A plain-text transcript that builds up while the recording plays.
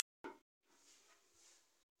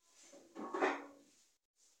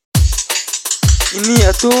ini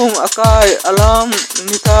atung akai alam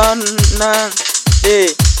nitan nang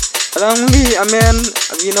de alang li amen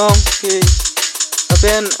aginong ke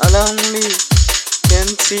aben alang li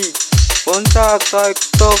kensi ponta kai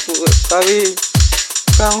tok kawi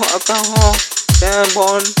akang ho dan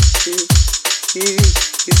bon ki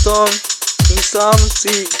isong insam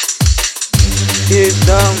si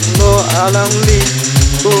dam lo alang li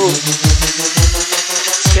ko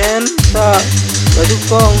ken ta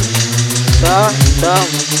badukong ta dam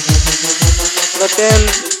laten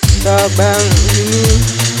ta bang ini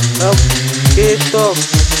up ketok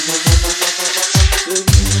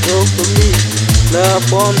kumi la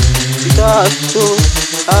pon kita tu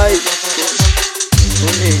ai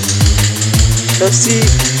kumi tasi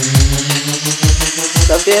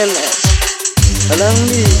laten alang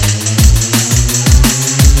li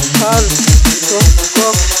han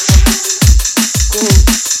kok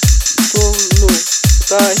ku lu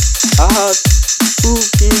kai ahat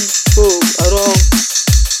kin ko arong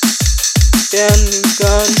ten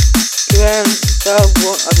kan kwen ta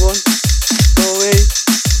abon kowe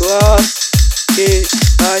kwa ke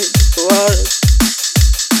ai kwa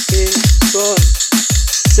ke son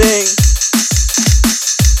sing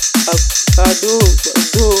adu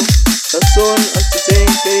son sing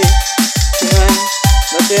ke kwen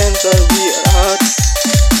naten karbi ahat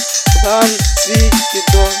kan si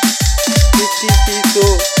kiton kito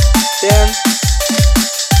ten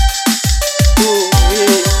tu we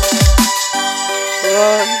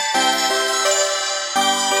one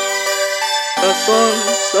son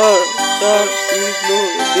sar iglo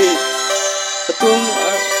de atung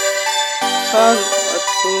han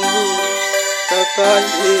atungu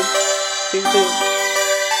takai pintu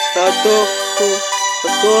tato ku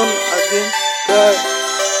son agin kai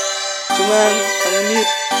cuman menit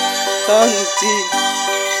kan ji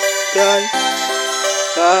kai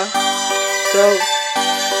ka tau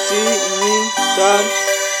si ni kan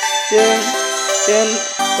chen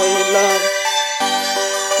kai lam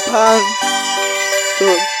han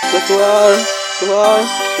tu ketuar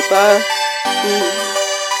kita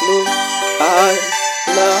lu ai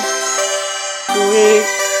la kui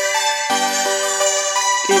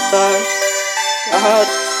kita ahat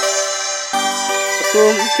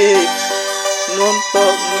tum ke non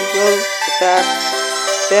tok ngol tak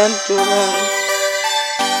ten tulang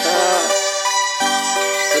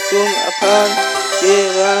tum akan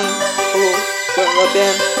terang ko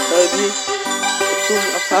katen tadi tum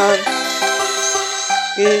akan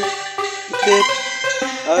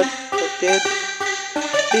ket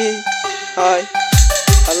di hai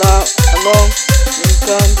along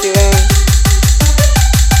kan terang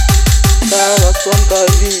ta son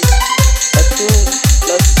kali atung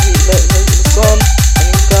lasi son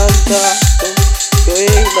kan ta tum koi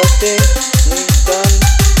late kan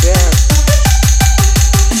terang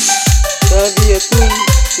tadi atung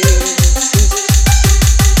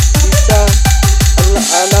sisa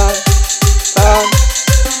alang kan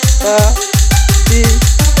ta di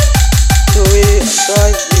koi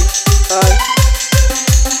kai hai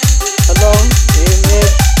along ini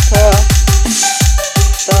ta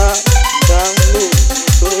dang lu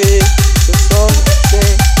koi son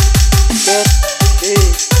sing get di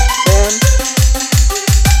and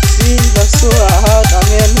si lasu ahat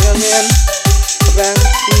amen bang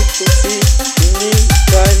si tu si ini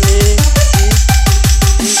kami si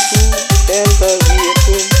iku dan bagi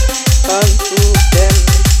aku kan tu dan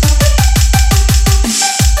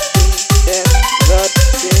that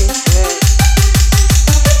sing man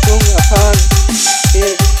tung akan ke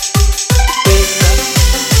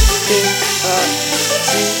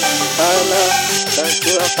si ala dan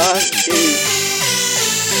tu akan ke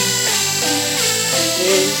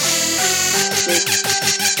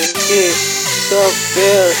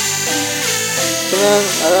software dengan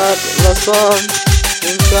alat lason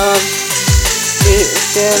ingkang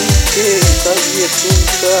ke bagi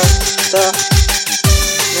tungka ta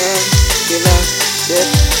nang kilang set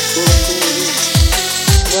kukuri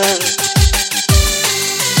nang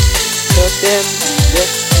soten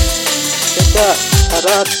set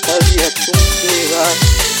alat bagi tungkiran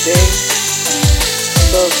deng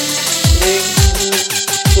sok ling